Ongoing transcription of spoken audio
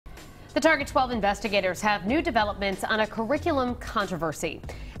The Target 12 investigators have new developments on a curriculum controversy.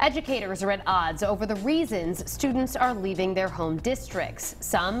 Educators are at odds over the reasons students are leaving their home districts.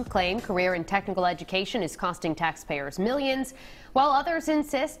 Some claim career and technical education is costing taxpayers millions, while others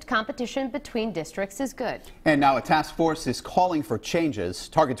insist competition between districts is good. And now a task force is calling for changes.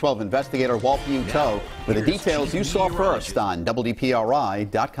 Target 12 investigator Walt Buteau with the details you saw first on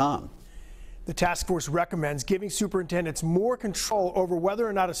WPRI.com. The task force recommends giving superintendents more control over whether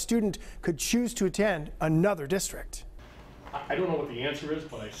or not a student could choose to attend another district. I don't know what the answer is,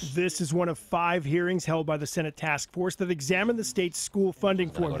 but This is one of 5 hearings held by the Senate task force that examined the state's school funding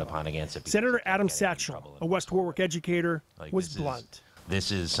formula. Senator Adam Satchel, a West Warwick educator, was blunt.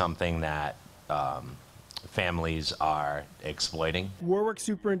 This is something that families are exploiting. Warwick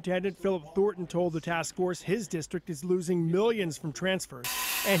Superintendent Philip Thornton told the task force his district is losing millions from transfers,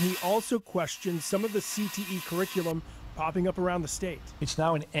 and he also questioned some of the CTE curriculum popping up around the state. It's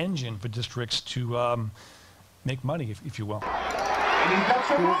now an engine for districts to make money, if you will.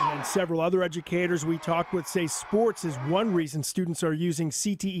 Thornton and several other educators we talked with say sports is one reason students are using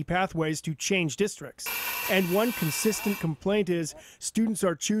CTE pathways to change districts. And one consistent complaint is students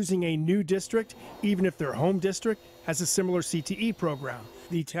are choosing a new district even if their home district has a similar CTE program.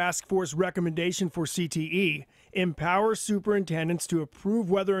 The task force recommendation for CTE empowers superintendents to approve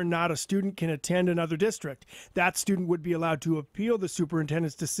whether or not a student can attend another district. That student would be allowed to appeal the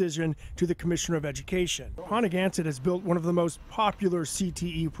superintendent's decision to the Commissioner of Education. Honagansett has built one of the most popular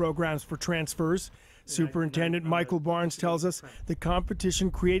CTE programs for transfers. Superintendent Michael Barnes tells us the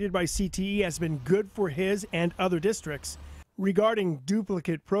competition created by CTE has been good for his and other districts. Regarding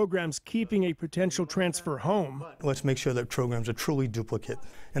duplicate programs keeping a potential transfer home, let's make sure that programs are truly duplicate.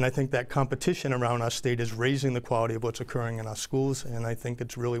 And I think that competition around our state is raising the quality of what's occurring in our schools, and I think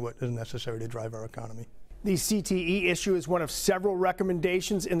it's really what is necessary to drive our economy. The CTE issue is one of several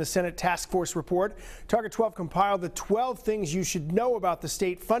recommendations in the Senate task force report. Target 12 compiled the 12 things you should know about the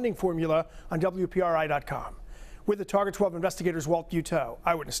state funding formula on WPRI.com. With the Target 12 investigators, Walt Buteau,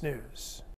 Eyewitness News.